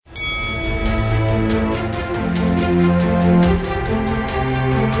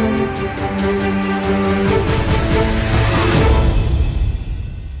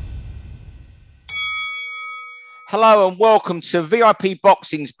Hello and welcome to VIP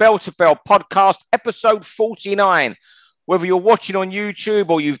Boxing's Bell to Bell podcast, episode 49. Whether you're watching on YouTube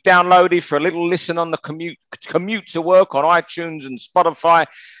or you've downloaded for a little listen on the commute to work on iTunes and Spotify,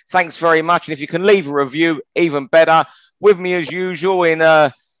 thanks very much. And if you can leave a review, even better. With me as usual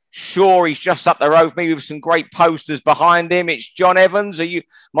in Shaw, he's just up the road with me with some great posters behind him. It's John Evans. Are you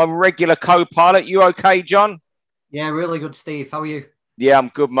my regular co-pilot? You okay, John? Yeah, really good, Steve. How are you? Yeah, I'm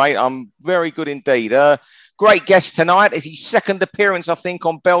good, mate. I'm very good indeed. Great guest tonight. It's his second appearance, I think,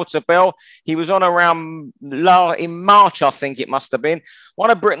 on Bell to Bell. He was on around in March, I think it must have been.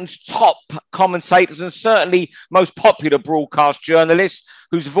 One of Britain's top commentators and certainly most popular broadcast journalists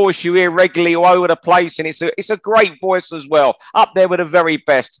whose voice you hear regularly all over the place. And it's a great voice as well. Up there with the very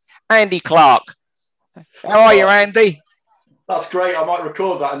best. Andy Clark. How are you, Andy? That's great. I might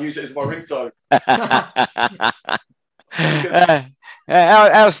record that and use it as my ringtone.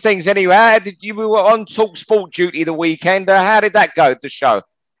 How's things anyway? You were on Talk Sport duty the weekend. How did that go, the show?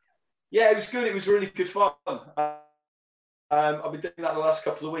 Yeah, it was good. It was really good fun. I've been doing that the last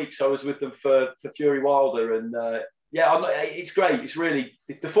couple of weeks. I was with them for Fury Wilder, and it's great. It's really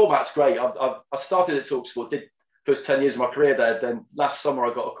the format's great. I started at Talk Sport, did first 10 years of my career there. Then last summer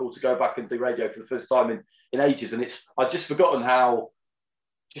I got a call to go back and do radio for the first time in ages, and I'd just forgotten how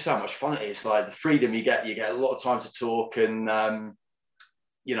much fun it is. Like the freedom you get a lot of time to talk, and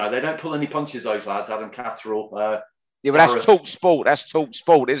they don't pull any punches, those lads. Adam Catterall. Yeah, but that's Talk Sport. That's Talk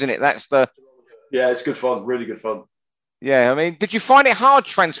Sport, isn't it? Yeah, it's good fun. Really good fun. Yeah, I mean, did you find it hard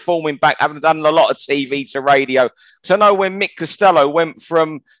transforming back, having done a lot of TV to radio? Because I know when Mick Costello went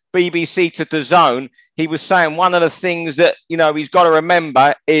from BBC to DAZN, he was saying one of the things that, he's got to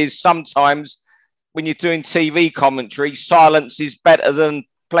remember is sometimes when you're doing TV commentary, silence is better than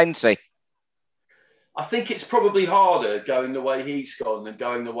plenty. I think it's probably harder going the way he's gone than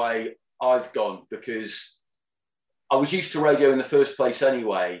going the way I've gone, because I was used to radio in the first place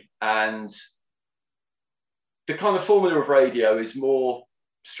anyway. And the kind of formula of radio is more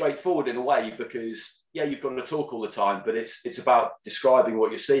straightforward in a way, because, you've got to talk all the time, but it's about describing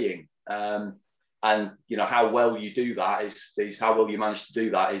what you're seeing. And, how well you do that is how well you manage to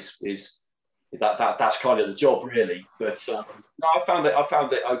do that is that's kind of the job, really. But no, I found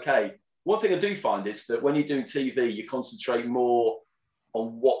it okay. One thing I do find is that when you're doing TV, you concentrate more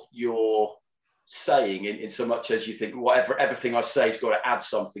on what you're saying in so much as you think everything I say has got to add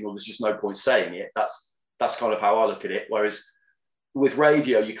something, or there's just no point saying it. That's kind of how I look at it. Whereas with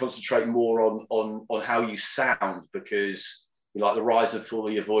radio, you concentrate more on how you sound, because like the rise and fall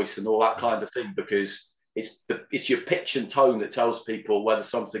of your voice and all that kind of thing, because it's your pitch and tone that tells people whether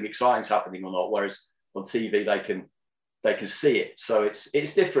something exciting is happening or not. Whereas on TV, they can see it. So it's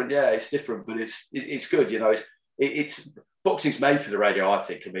different. Yeah, it's different, but it's good. It's boxing's made for the radio, I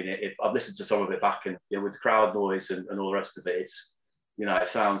think. I mean, I've listened to some of it back, and with the crowd noise and all the rest of it, it's it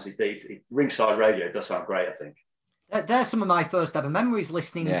sounds ringside radio does sound great, I think. There's some of my first ever memories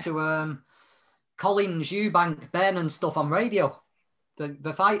listening to Collins, Eubank, Ben and stuff on radio.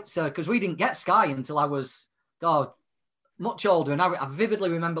 The fights, because we didn't get Sky until I was much older, and I vividly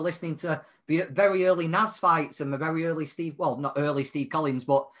remember listening to the very early Naz fights and the very early not early Steve Collins,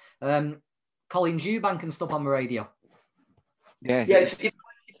 but Collins, Eubank and stuff on the radio. Yeah,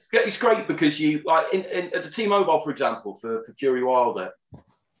 it's great, because you like at the T-Mobile, for example, for Fury Wilder,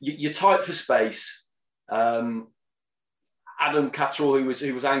 you're tight for space. Adam Catterall, who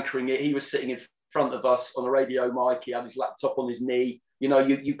was anchoring it, he was sitting in front of us on a radio mic. He had his laptop on his knee.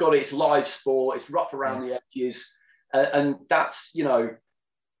 You've got it. It's live sport. It's rough around the edges. And that's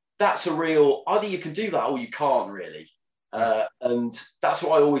a real, either you can do that or you can't really. And that's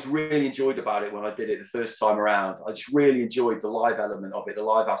what I always really enjoyed about it when I did it the first time around. I just really enjoyed the live element of it, the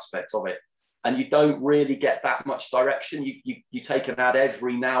live aspect of it. And you don't really get that much direction. You take an ad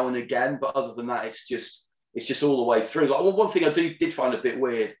every now and again, but other than that, it's just all the way through. Like, one thing I did find a bit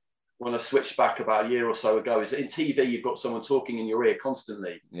weird when I switched back about a year or so ago is that in TV, you've got someone talking in your ear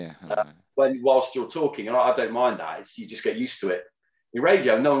constantly. Yeah. Whilst you're talking, and I don't mind that. You just get used to it. In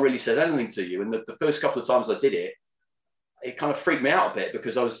radio, no one really says anything to you. And the first couple of times I did it, it kind of freaked me out a bit,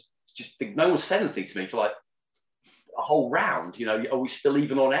 because I was just thinking, no one said anything to me for like a whole round. Are we still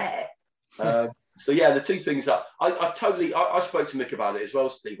even on air? So yeah, the two things that I spoke to Mick about it as well,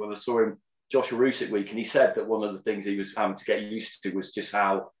 Steve, when I saw him Joshua Usyk week, and he said that one of the things he was having to get used to was just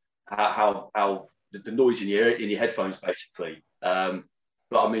how the noise in your headphones, basically. But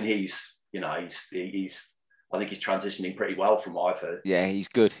I mean, he's I think he's transitioning pretty well from what I've heard. Yeah, he's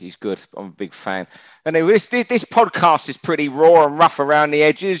good. He's good. I'm a big fan. Anyway, this podcast is pretty raw and rough around the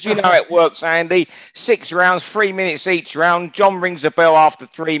edges. You know how it works, Andy. 6 rounds, 3 minutes each round. John rings a bell after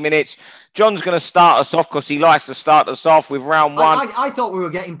 3 minutes. John's going to start us off because he likes to start us off with round one. I thought we were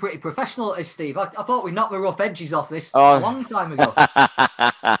getting pretty professional at this, Steve. I thought we knocked the rough edges off this a long time ago.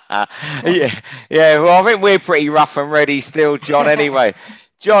 yeah. Well, I think we're pretty rough and ready still, John. Anyway,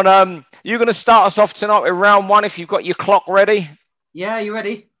 John, you're going to start us off tonight with round one if you've got your clock ready. Yeah, you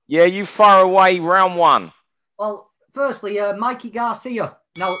ready? Yeah, you fire away round one. Well, firstly, Mikey Garcia.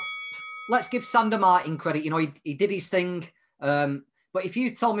 Now, let's give Sander Martin credit. You know, he did his thing. But if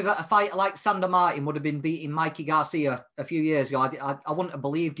you told me that a fighter like Sander Martin would have been beating Mikey Garcia a few years ago, I wouldn't have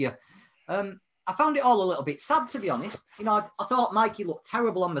believed you. I found it all a little bit sad, to be honest. You know, I thought Mikey looked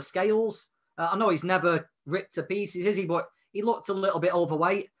terrible on the scales. I know he's never ripped to pieces, is he? But he looked a little bit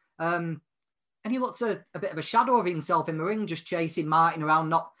overweight. And he looked a bit of a shadow of himself in the ring, just chasing Martin around,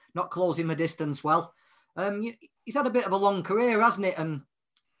 not closing the distance well. He's had a bit of a long career, hasn't it? And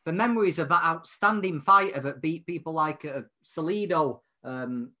the memories of that outstanding fighter that beat people like Salido,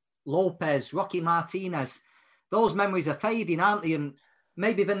 Lopez, Rocky Martinez, those memories are fading, aren't they? And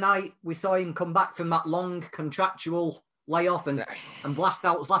maybe the night we saw him come back from that long contractual layoff and blast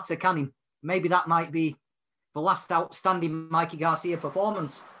out Zlatan Canning, maybe that might be the last outstanding Mikey Garcia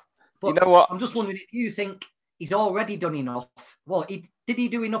performance. But you know what? I'm just wondering if you think he's already done enough. Well, did he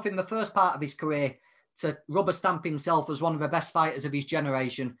do enough in the first part of his career to rubber stamp himself as one of the best fighters of his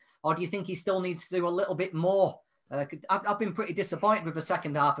generation? Or do you think he still needs to do a little bit more? I've been pretty disappointed with the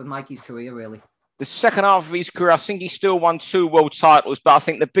second half of Mikey's career, really. The second half of his career, I think he still won 2 world titles, but I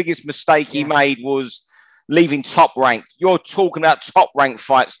think the biggest mistake he made was leaving Top Rank. You're talking about Top Rank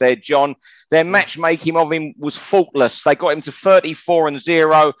fights there, John. Their matchmaking of him was faultless. They got him to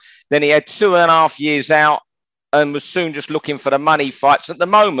 34-0. Then he had 2.5 years out and was soon just looking for the money fights. At the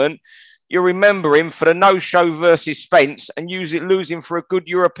moment, you remember him for the no-show versus Spence and losing for a good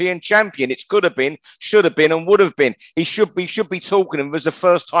European champion. It could have been, should have been, and would have been. He should be talking of him as a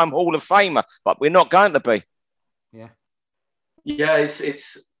first-time Hall of Famer, but we're not going to be. Yeah. Yeah,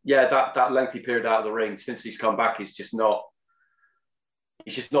 it's that lengthy period out of the ring since he's come back, he's just not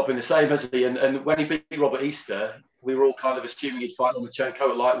been the same, has he? And when he beat Robert Easter, we were all kind of assuming he'd fight Lomachenko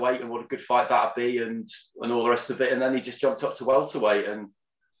at lightweight and what a good fight that'd be and all the rest of it. And then he just jumped up to welterweight, and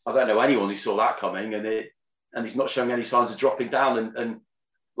I don't know anyone who saw that coming, and he's not showing any signs of dropping down. And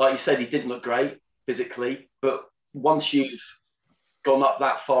like you said, he didn't look great physically, but once you've gone up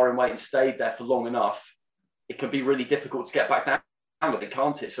that far in weight and stayed there for long enough, it can be really difficult to get back down with it,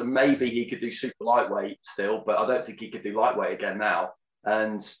 can't it? So maybe he could do super lightweight still, but I don't think he could do lightweight again now.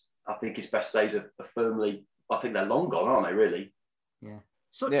 And I think his best days are firmly, I think they're long gone, aren't they, really? Yeah.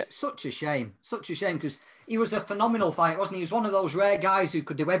 Such a shame. Such a shame, because he was a phenomenal fighter, wasn't he? He was one of those rare guys who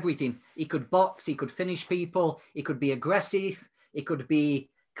could do everything. He could box, he could finish people, he could be aggressive, he could be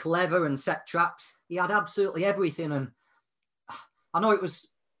clever and set traps. He had absolutely everything. And I know it was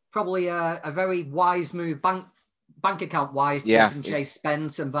probably a very wise move, bank account wise, to chase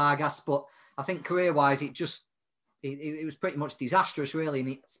Spence and Vargas, but I think career wise, it was pretty much disastrous, really, and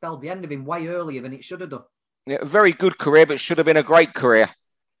it spelled the end of him way earlier than it should have done. Yeah, a very good career, but should have been a great career.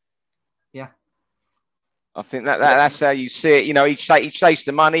 Yeah. I think that's how you see it. You know, he chased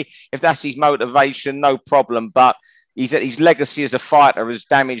the money. If that's his motivation, no problem. But his legacy as a fighter is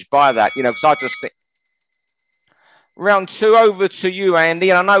damaged by that. You know, because I just think. Round 2, over to you,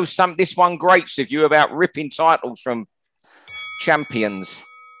 Andy. And I know this one grates with you about ripping titles from champions.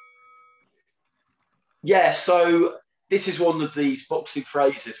 Yeah, so this is one of these boxing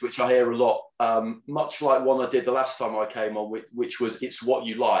phrases which I hear a lot, much like one I did the last time I came on, which was, it's what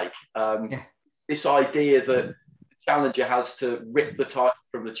you like. This idea that the challenger has to rip the title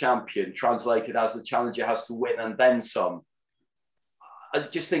from the champion, translated as the challenger has to win and then some. I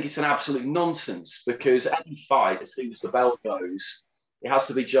just think it's an absolute nonsense, because any fight, as soon as the bell goes, it has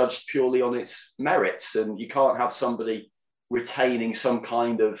to be judged purely on its merits, and you can't have somebody retaining some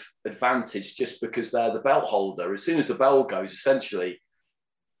kind of advantage just because they're the belt holder. As soon as the bell goes, essentially,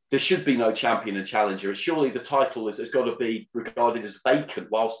 there should be no champion and challenger. Surely the title has got to be regarded as vacant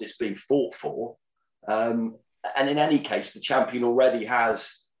whilst it's being fought for. And in any case, the champion already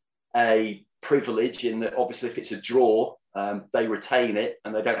has a privilege in that, obviously, if it's a draw, they retain it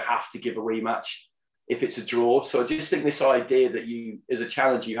and they don't have to give a rematch if it's a draw. So I just think this idea that you, as a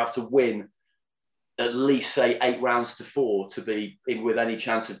challenger, you have to win at least, say, 8 rounds to 4 to be in with any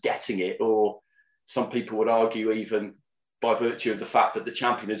chance of getting it, or some people would argue even by virtue of the fact that the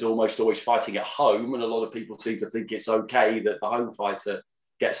champion is almost always fighting at home, and a lot of people seem to think it's okay that the home fighter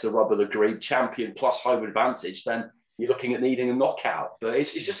gets the rub of the green, champion plus home advantage, then you're looking at needing a knockout. But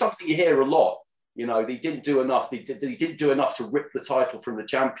it's just something you hear a lot. You know, they didn't do enough. They didn't do enough to rip the title from the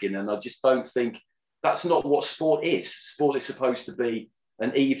champion. And I just don't think that's not what sport is. Sport is supposed to be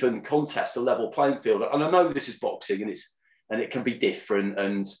an even contest, a level playing field. And I know this is boxing, and it can be different,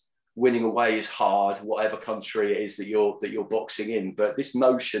 and winning away is hard, whatever country it is that you're boxing in. But this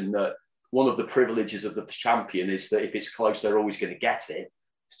notion that one of the privileges of the champion is that if it's close, they're always going to get it.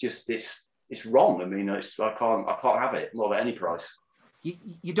 It's wrong. I mean, I can't have it, not at any price.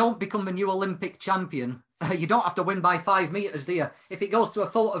 You don't become the new Olympic champion. You don't have to win by 5 meters, do you? If it goes to a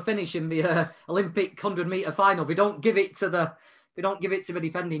photo finish in the Olympic 100-meter final, we don't give it to the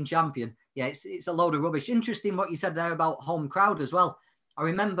defending champion. Yeah, it's a load of rubbish. Interesting what you said there about home crowd as well. I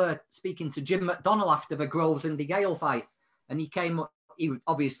remember speaking to Jim McDonnell after the Groves and DeGale fight, and he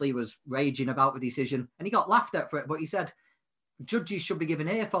obviously was raging about the decision, and he got laughed at for it, but he said judges should be given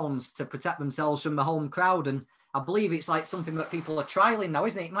earphones to protect themselves from the home crowd. And I believe it's like something that people are trialing now,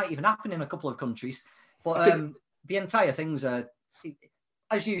 isn't it? It might even happen in a couple of countries. But the entire thing's, as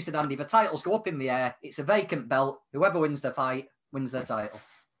you said, Andy, the titles go up in the air. It's a vacant belt. Whoever wins the fight wins their title.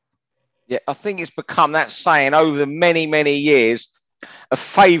 Yeah, I think it's become that saying over the many, many years, a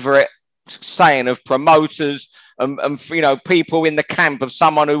favourite saying of promoters and you know, people in the camp of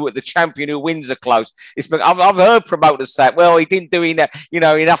someone the champion who wins a close. I've heard promoters say, well, he didn't do enough,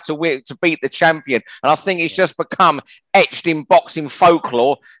 enough to beat the champion. And I think it's just become etched in boxing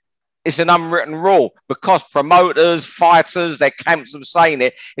folklore. It's an unwritten rule because promoters, fighters, their camps have saying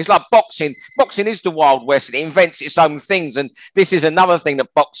it. It's like boxing. Boxing is the Wild West. It invents its own things. And this is another thing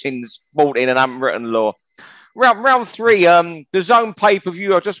that boxing's brought in, an unwritten law. Round 3, the DAZN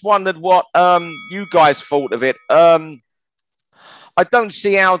pay-per-view. I just wondered what you guys thought of it. I don't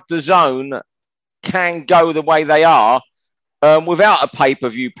see how DAZN can go the way they are without a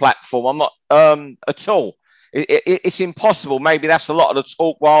pay-per-view platform. I'm not at all. It's impossible. Maybe that's a lot of the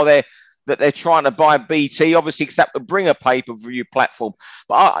talk while they're trying to buy BT, obviously, except to bring a pay-per-view platform.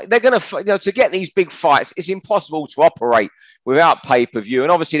 But they're going to, to get these big fights, it's impossible to operate without pay-per-view.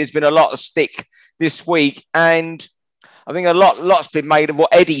 And obviously, there's been a lot of stick this week, and I think lot's been made of what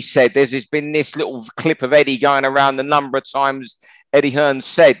Eddie said. There's been this little clip of Eddie going around the number of times Eddie Hearn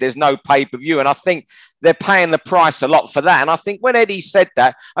said there's no pay-per-view, and I think they're paying the price a lot for that. And I think when Eddie said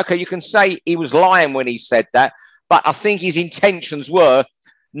that, okay, you can say he was lying when he said that, but I think his intentions were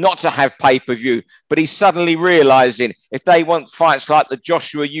not to have pay-per-view, but he's suddenly realising if they want fights like the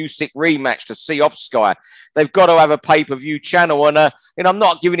Joshua Usyk rematch to see off Sky, they've got to have a pay-per-view channel. And I'm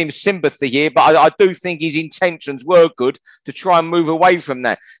not giving him sympathy here, but I do think his intentions were good to try and move away from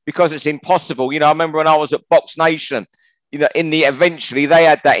that because it's impossible. I remember when I was at Box Nation, eventually they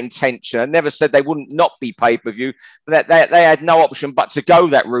had that intention. I never said they wouldn't not be pay-per-view, but they had no option but to go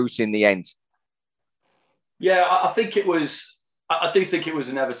that route in the end. Yeah, I think it was. I do think it was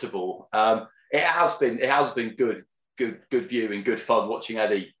inevitable. It has been good viewing, good fun watching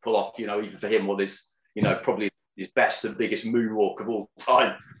Eddie pull off. Even for him, what is probably his best and biggest moonwalk of all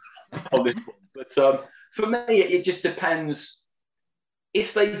time on this one. But for me, it just depends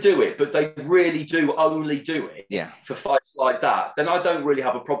if they do it, but they really do only do it for fights like that. Then I don't really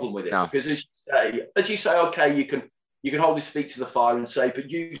have a problem with it because as you say, okay, you can hold his feet to the fire and say, but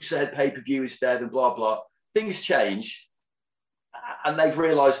you said pay-per-view is dead and blah blah. Things change. And they've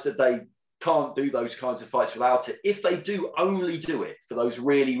realised that they can't do those kinds of fights without it. If they do only do it for those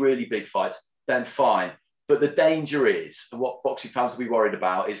really, really big fights, then fine. But the danger is, and what boxing fans will be worried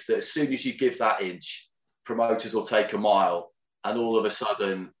about, is that as soon as you give that inch, promoters will take a mile, and all of a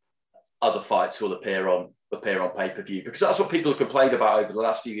sudden, other fights will appear on pay-per-view. Because that's what people have complained about over the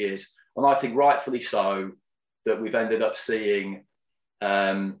last few years, and I think rightfully so, that we've ended up seeing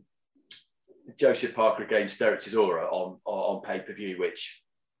Joseph Parker against Derek Chisora on pay-per-view, which,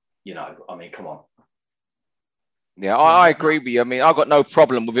 come on. Yeah, I agree with you. I mean, I've got no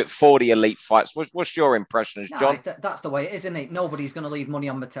problem with it for the elite fights. What's your impressions, John? That's the way it is, isn't it? Nobody's going to leave money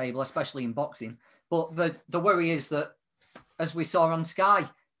on the table, especially in boxing. But the worry is that, as we saw on Sky,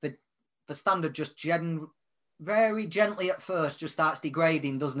 the standard just very gently at first just starts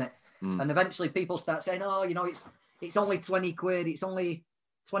degrading, doesn't it? And eventually people start saying, oh, it's only 20 quid, it's only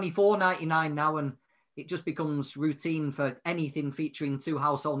 $24.99 now, and it just becomes routine for anything featuring 2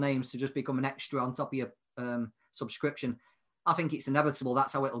 household names to just become an extra on top of your subscription. I think it's inevitable.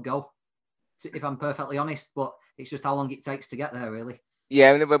 That's how it'll go, if I'm perfectly honest, but it's just how long it takes to get there, really.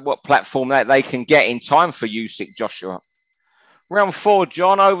 Yeah, and what platform that they can get in time for Usyk, Joshua. Round 4,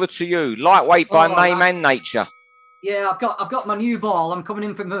 John, over to you. Lightweight by name and nature. Yeah, I've got my new ball. I'm coming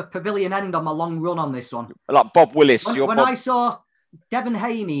in from the pavilion end on my long run on this one. Like Bob Willis. When I saw Devin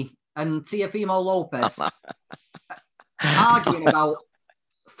Haney and Teofimo Lopez arguing about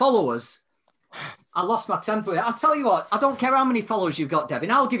followers. I lost my temper. I'll tell you what, I don't care how many followers you've got,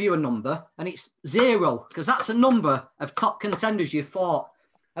 Devin. I'll give you a number, and it's 0, because that's a number of top contenders you've fought.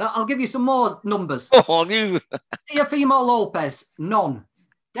 And I'll give you some more numbers. Oh, you. Teofimo Lopez, none.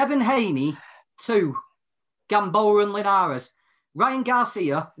 Devin Haney, 2. Gamboa and Linares. Ryan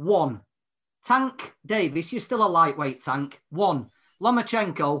Garcia, 1. Tank Davis, you're still a lightweight, Tank, 1.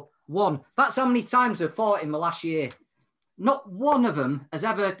 Lomachenko, 1. That's how many times they've fought in the last year. Not one of them has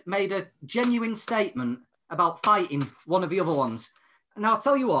ever made a genuine statement about fighting one of the other ones. Now, I'll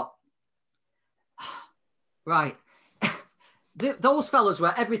tell you what. Right. Those fellas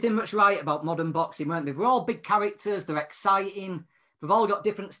were everything that's right about modern boxing, weren't they? They're all big characters. They're exciting. They've all got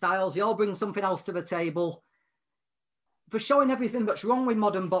different styles. They all bring something else to the table. For showing everything that's wrong with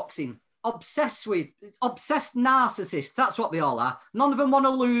modern boxing. Obsessed narcissists. That's what they all are. None of them want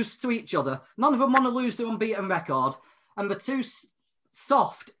to lose to each other. None of them want to lose their unbeaten record. And they're too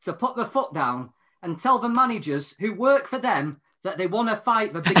soft to put their foot down and tell the managers who work for them that they want to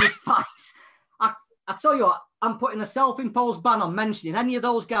fight the biggest fights. I tell you what, I'm putting a self-imposed ban on mentioning any of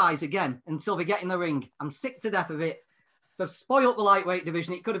those guys again until they get in the ring. I'm sick to death of it. They've spoiled the lightweight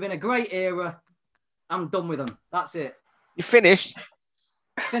division. It could have been a great era. I'm done with them. That's it. You finished?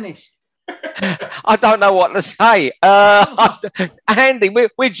 Finished. I don't know what to say. Andy,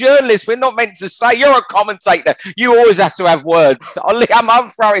 we're journalists. We're not meant to say. You're a commentator. You always have to have words. I'm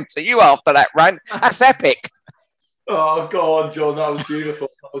throwing to you after that rant. That's epic. Oh, go on, John. That was beautiful.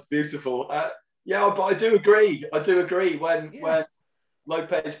 That was beautiful. Yeah, but I do agree. When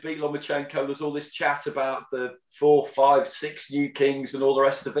Lopez beat Lomachenko, there's all this chat about the 4, 5, 6 new kings and all the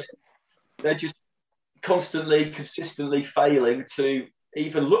rest of it. They're just consistently failing to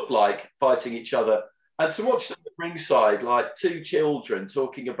even look like fighting each other. And to watch them at ringside, like 2 children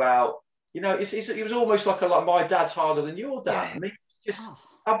talking about, it was almost like my dad's harder than your dad. Yeah. I mean, it's just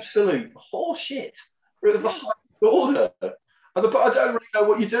absolute horseshit of the highest order. But I don't really know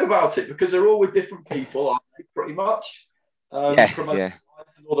what you do about it, because they're all with different people, aren't they, pretty much? And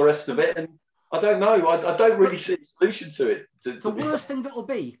all the rest of it. And I don't know. I don't really see a solution to it. The worst thing that will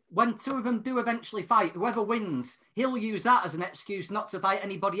be, when 2 of them do eventually fight, whoever wins, he'll use that as an excuse not to fight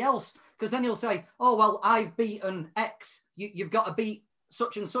anybody else. Because then he'll say, oh, well, I've beaten X. You've got to beat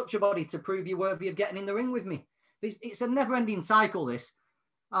such and such a body to prove you're worthy of getting in the ring with me. It's a never-ending cycle, this.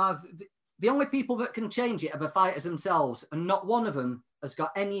 The only people that can change it are the fighters themselves, and not one of them has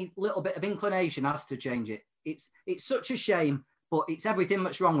got any little bit of inclination as to change it. It's such a shame. But it's everything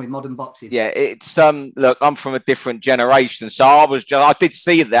that's wrong with modern boxing. Yeah, it's look, I'm from a different generation, so I did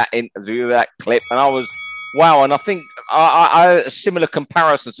see that interview, that clip, and I was wow. And I think I a similar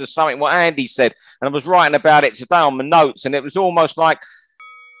comparison to something what Andy said, and I was writing about it today on my notes, and it was almost like,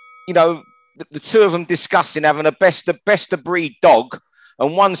 the 2 of them discussing having a best of breed dog,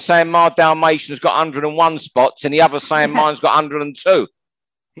 and one saying my Dalmatian's got 101 spots, and the other saying mine's got 102.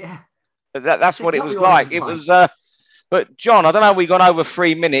 Yeah, that's what it was like. It was. But, John, I don't know, we've gone over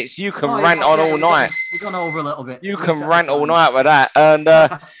 3 minutes. You can rant on all night. We've gone over a little bit. You can rant all night with that. And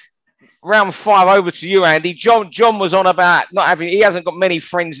round 5, over to you, Andy. John was on about he hasn't got many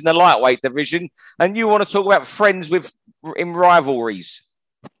friends in the lightweight division. And you want to talk about friends in rivalries.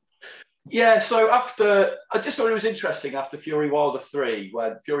 Yeah, so I just thought it was interesting after Fury Wilder 3,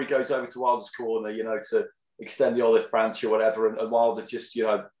 when Fury goes over to Wilder's corner, to extend the olive branch or whatever. And Wilder just,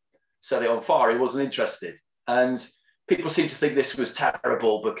 set it on fire. He wasn't interested. And people seem to think this was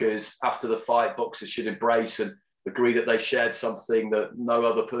terrible because after the fight, boxers should embrace and agree that they shared something that no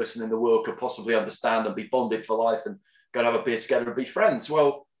other person in the world could possibly understand and be bonded for life and go and have a beer together and be friends.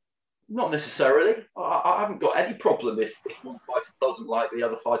 Well, not necessarily. I haven't got any problem if one fighter doesn't like the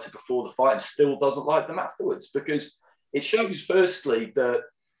other fighter before the fight and still doesn't like them afterwards, because it shows firstly that,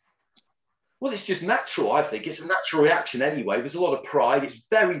 well, it's just natural, I think. It's a natural reaction anyway. There's a lot of pride. It's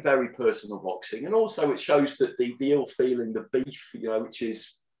very, very personal boxing. And also it shows that the ill feeling, the beef, which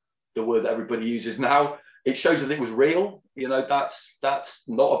is the word that everybody uses now, it shows that it was real. That's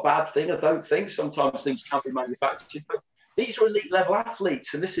not a bad thing, I don't think. Sometimes things can be manufactured. But these are elite level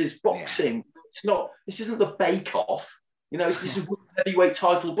athletes, and this is boxing. Yeah. This isn't the bake-off. This is heavyweight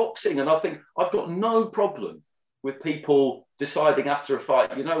title boxing. And I think I've got no problem with people deciding after a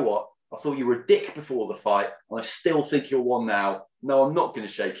fight, you know what? I thought you were a dick before the fight, and I still think you're one now. No, I'm not going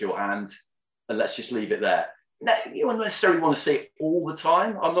to shake your hand, and let's just leave it there. No, you don't necessarily want to see it all the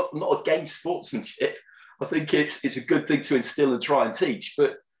time. I'm not against sportsmanship. I think it's a good thing to instill and try and teach,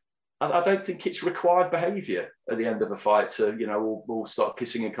 but I don't think it's required behaviour at the end of a fight to, all start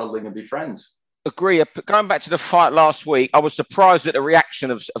kissing and cuddling and be friends. agree. Going back to the fight last week, I was surprised at the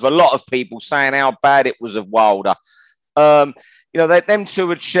reaction of a lot of people saying how bad it was of Wilder. Them two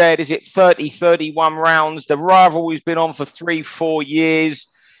had shared, 30, 31 rounds. The rivalry's been on for 3-4 years.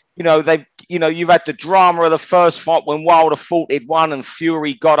 You've had the drama of the first fight when Wilder thought he'd won and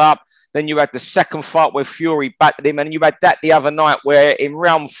Fury got up. Then you had the second fight where Fury battered him. And you had that the other night where in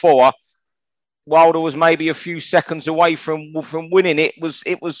round 4, Wilder was maybe a few seconds away from winning. It was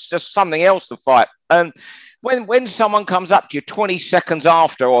just something else to fight. And when someone comes up to you 20 seconds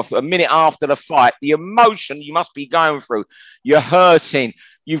after or a minute after the fight, the emotion you must be going through, you're hurting.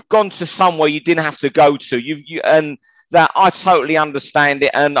 You've gone to somewhere you didn't have to go to. And that I totally understand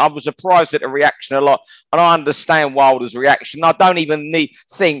it. And I was surprised at the reaction a lot. And I understand Wilder's reaction. I don't even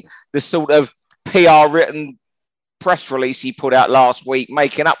think the sort of PR written press release he put out last week,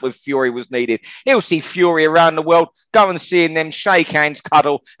 making up with Fury, was needed. He'll see Fury around the world, go and see them, shake hands,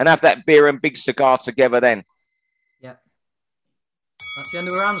 cuddle, and have that beer and big cigar together then. Yeah. That's the end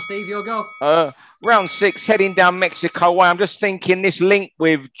of the round, Steve. Your go. Round 6, heading down Mexico way. I'm just thinking this link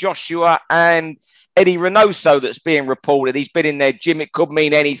with Joshua and Eddie Reynoso that's being reported. He's been in their gym. It could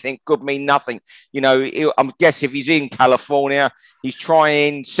mean anything, could mean nothing. I'm guessing if he's in California, he's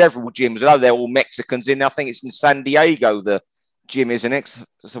trying several gyms. I know they're all Mexicans in. I think it's in San Diego, the gym, isn't it?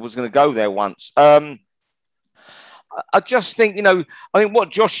 So I was going to go there once. I just think, I think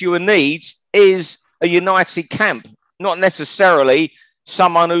what Joshua needs is a united camp, not necessarily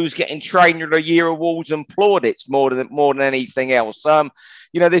someone who's getting Trainer of the Year awards and plaudits more than anything else.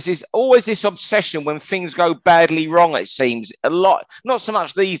 There's always this obsession when things go badly wrong, it seems. A lot, not so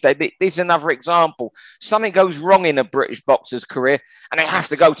much these days. This is another example. Something goes wrong in a British boxer's career and they have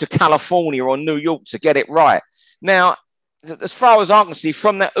to go to California or New York to get it right. Now, as far as I can see,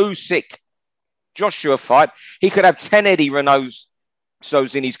 from that Usyk-Joshua fight, he could have 10 Eddie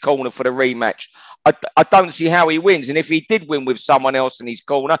Reynosos in his corner for the rematch. I don't see how he wins. And if he did win with someone else in his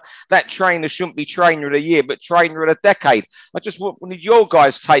corner, that trainer shouldn't be Trainer of the Year, but Trainer of the Decade. I just wanted your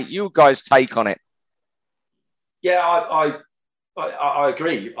guys' take on it. Yeah, I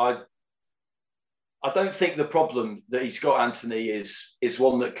agree. I don't think the problem that he's got, Anthony, is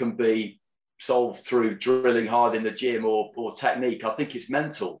one that can be solved through drilling hard in the gym or technique. I think it's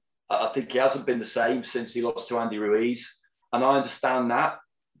mental. I think he hasn't been the same since he lost to Andy Ruiz. And I understand that.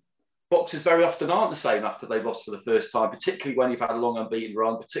 Boxers very often aren't the same after they've lost for the first time, particularly when you've had a long unbeaten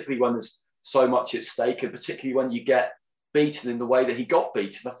run, particularly when there's so much at stake, and particularly when you get beaten in the way that he got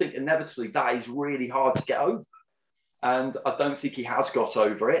beaten. I think inevitably that is really hard to get over. And I don't think he has got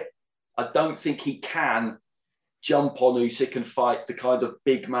over it. I don't think he can jump on Usyk and fight the kind of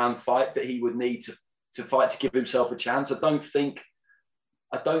big man fight that he would need to fight to give himself a chance. I don't think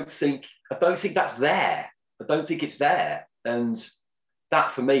that's there. I don't think it's there. And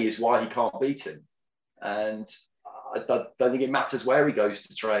that, for me, is why he can't beat him. And I don't think it matters where he goes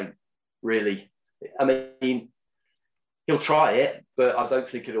to train, really. I mean, he'll try it, but I don't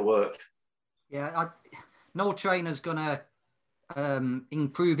think it'll work. Yeah, no trainer's going to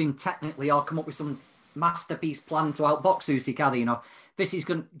improve him technically or come up with some masterpiece plan to outbox Usyk, are they? This is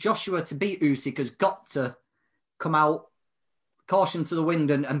Joshua to beat Usyk has got to come out, caution to the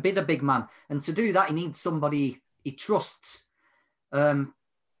wind, and be the big man. And to do that, he needs somebody he trusts,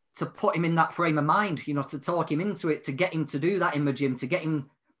 to put him in that frame of mind, to talk him into it, to get him to do that in the gym, to get him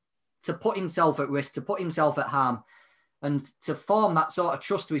to put himself at risk, to put himself at harm, and to form that sort of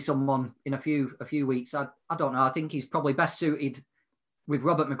trust with someone in a few weeks. I don't know. I think he's probably best suited with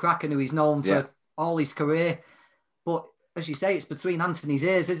Robert McCracken, who he's known for all his career. But as you say, it's between Anthony's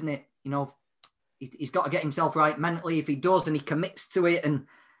ears, isn't it? He's got to get himself right mentally. If he does and he commits to it and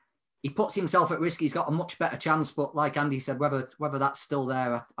he puts himself at risk, he's got a much better chance. But like Andy said, whether that's still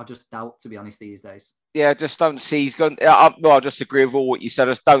there, I just doubt, to be honest, these days. Yeah, I just don't see he's going. I just agree with all what you said.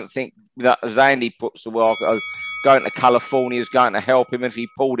 I just don't think that, as Andy puts the word, going to California is going to help him. If he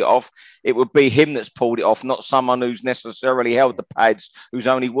pulled it off, it would be him that's pulled it off, not someone who's necessarily held the pads, who's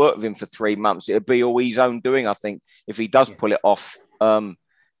only worked with him for 3 months. It would be all his own doing, I think, if he does pull it off in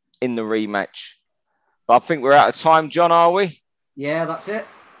the rematch. But I think we're out of time, John, are we? Yeah, that's it.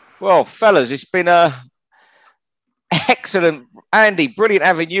 Well, fellas, it's been excellent. Andy, brilliant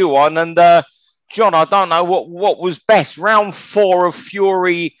having you on. And John, I don't know what was best, round 4 of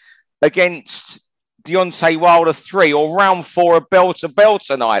Fury against Deontay Wilder 3 or round 4 of bell to bell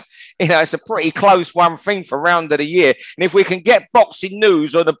tonight. It's a pretty close one thing for round of the year. And if we can get Boxing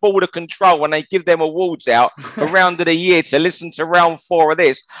News or the Board of Control when they give them awards out for round of the year to listen to round 4 of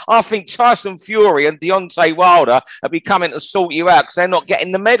this, I think Tyson Fury and Deontay Wilder are coming to sort you out because they're not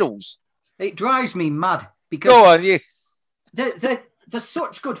getting the medals. It drives me mad because go on, they're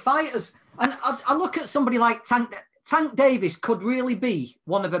such good fighters. And I look at somebody like Tank Davis could really be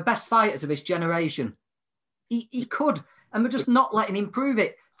one of the best fighters of his generation. He could, and we're just not letting him prove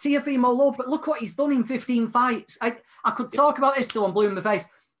it. Teofimo Lopez, look what he's done in 15 fights. I could talk about this till I'm blue in the face.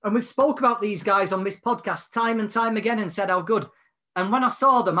 And we've spoke about these guys on this podcast time and time again and said how good. And when I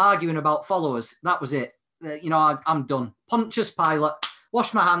saw them arguing about followers, that was it. I'm done. Pontius Pilate,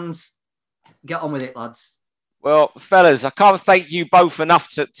 wash my hands, get on with it, lads. Well, fellas, I can't thank you both enough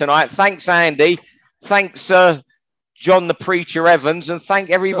tonight. Thanks, Andy. Thanks, John the Preacher Evans, and thank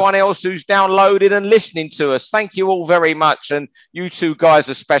everyone else who's downloaded and listening to us. Thank you all very much, and you two guys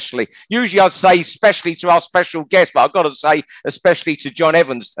especially. Usually I'd say especially to our special guest, but I've got to say especially to John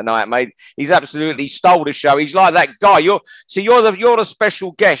Evans tonight, mate. He's absolutely stole the show. He's like that guy. You're the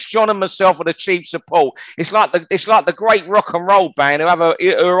special guest. John and myself are the chief support. It's like the great rock and roll band who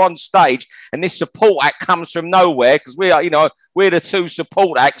are on stage, and this support act comes from nowhere because we're the two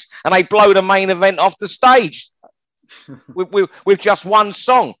support acts, and they blow the main event off the stage. with just one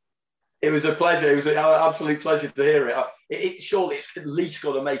song. It was a pleasure. It was an absolute pleasure to hear it. Surely it's at least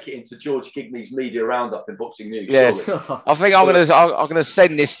got to make it into George Gigne's media roundup in Boxing News. Yeah, I think I'm gonna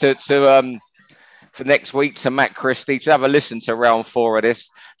send this to for next week to Matt Christie to have a listen to round 4 of this.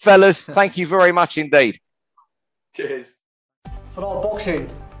 Fellas, thank you very much indeed. Cheers. For all boxing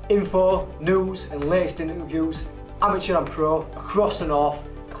info, news, and latest interviews, amateur and pro across the north,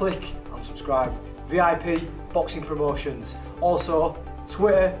 click and subscribe. VIP Boxing Promotions. Also,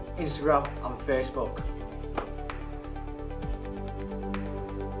 Twitter, Instagram, and Facebook.